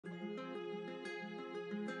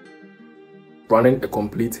Running a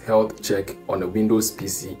complete health check on a Windows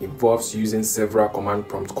PC involves using several command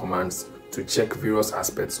prompt commands to check various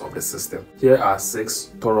aspects of the system. Here are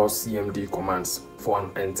 6 thorough CMD commands for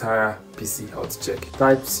an entire PC health check.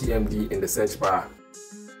 Type CMD in the search bar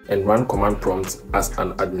and run command prompt as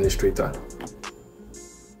an administrator.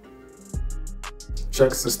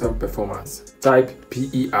 Check system performance. Type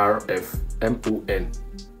perfmon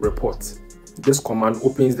report. This command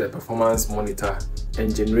opens the performance monitor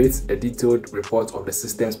and generates a detailed report of the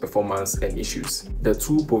system's performance and issues. The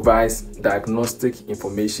tool provides diagnostic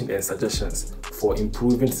information and suggestions for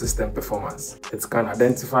improving system performance. It can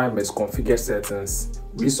identify misconfigured settings,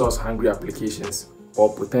 resource-hungry applications,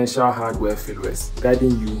 or potential hardware failures,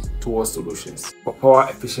 guiding you towards solutions. For power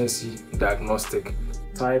efficiency diagnostic,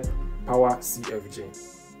 type power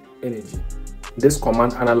CFG energy. This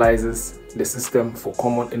command analyzes the system for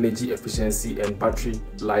common energy efficiency and battery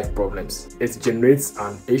life problems. It generates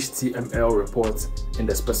an HTML report in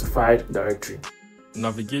the specified directory.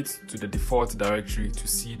 Navigate to the default directory to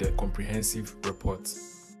see the comprehensive report.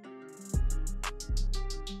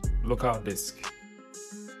 Local disk,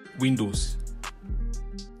 Windows,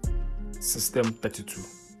 System 32.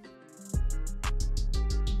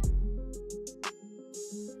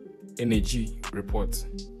 Energy report.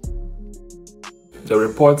 The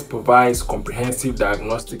report provides comprehensive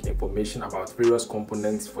diagnostic information about various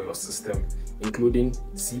components for your system, including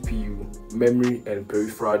CPU, memory, and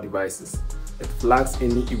peripheral devices. It flags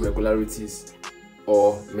any irregularities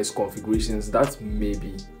or misconfigurations that may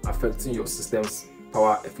be affecting your system's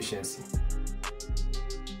power efficiency.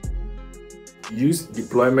 Use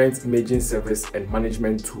Deployment Imaging Service and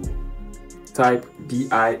Management Tool. Type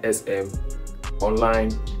DISM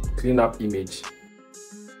online cleanup image.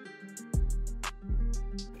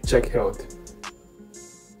 Check health.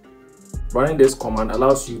 Running this command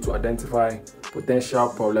allows you to identify potential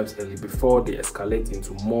problems early before they escalate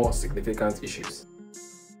into more significant issues.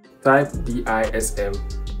 Type DISM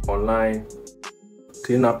online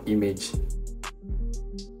cleanup image.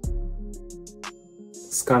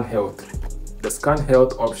 Scan health. The scan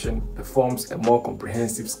health option performs a more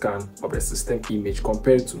comprehensive scan of the system image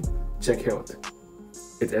compared to check health.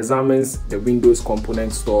 It examines the Windows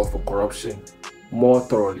component store for corruption more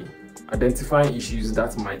thoroughly, identifying issues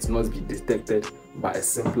that might not be detected by a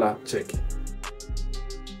simpler check.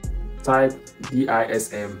 Type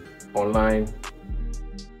DISM online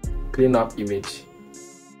cleanup image.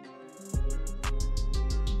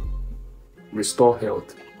 Restore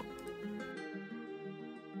health.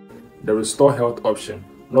 The restore health option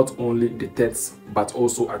not only detects but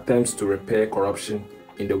also attempts to repair corruption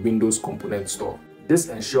in the Windows component store. This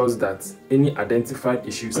ensures that any identified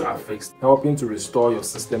issues are fixed, helping to restore your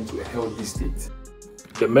system to a healthy state.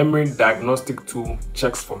 The memory diagnostic tool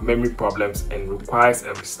checks for memory problems and requires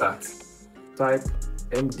a restart. Type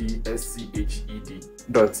mdsched.exe.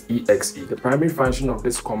 The primary function of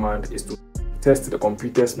this command is to test the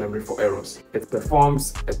computer's memory for errors. It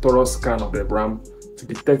performs a thorough scan of the RAM to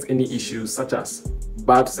detect any issues such as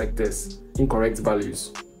bad sectors, incorrect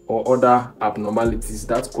values, or other abnormalities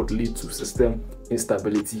that could lead to system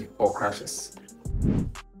instability or crashes.